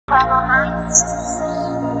I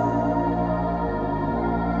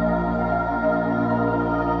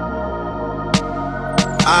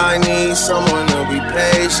need someone to be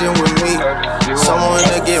patient with me, someone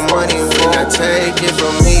to get money when I take it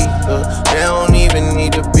from me. They don't even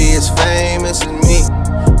need to be as famous as me.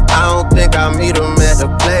 I don't think I meet them at the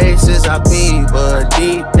places I be, but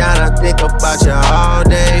deep down I think about you all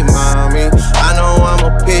day, mommy. I know I'm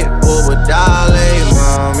a pit bull, but darling,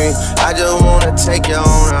 mommy, I just wanna take you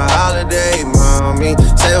on a holiday, mommy.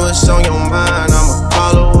 Say what's on your mind, I'ma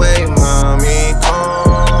call away, mommy.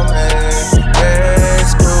 Come and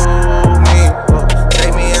rescue me.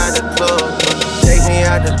 Take me out the club, take me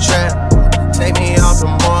out the trap, take me off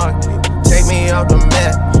the market, take me off the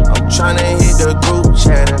map. I'm tryna hit the group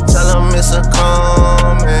chat and tell them it's a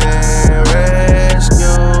come and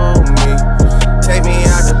rescue me. Take me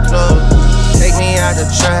out the club, take me out the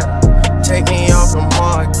trap, take me off the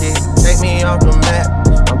market, take me off the map.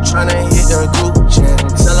 I'm tryna hit the group chat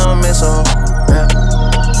and tell them it's a rap.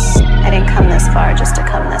 I didn't come this far just to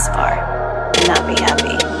come this far and not be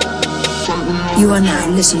happy. You are now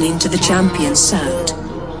listening to the champion sound,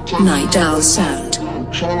 Night Owl sound,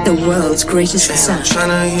 the world's greatest sound. I'm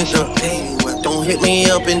tryna hit the A, don't hit me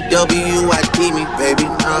up in WID me, baby.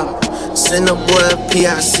 Nah. Send a boy a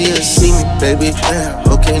PIC to see me, baby. Yeah.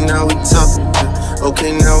 Okay, now we talking.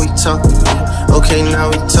 Okay, now we talking. Okay, now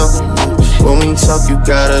we talking. When we talk, you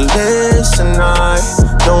gotta listen. I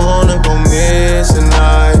don't wanna go missing.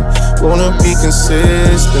 I wanna be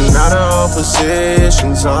consistent, not all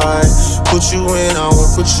positions. I put you in, I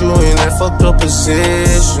won't put you in that fucked up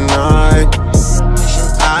position.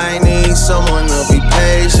 I need someone to be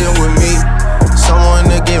patient with me, someone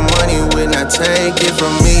to get money when I take it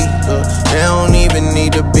from me. They don't even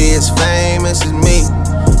need to be as famous as me.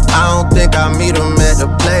 I don't think I meet them at the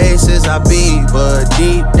places I be, but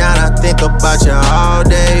deep down I think about you all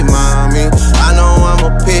day, mommy. I know I'm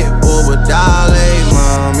a pit bull, but darling,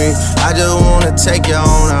 mommy, I just wanna take you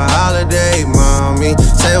on a holiday, mommy.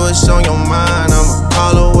 Say what's on your mind, I'ma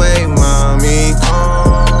call away, mommy.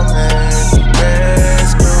 Come and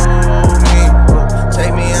rescue me.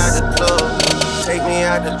 Take me out the club, take me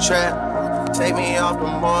out the trap, take me off the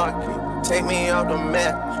market, take me off the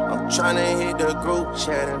map. I'm tryna hit the group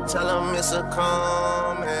chat and tell them it's a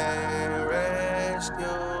come and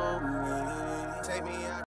rescue.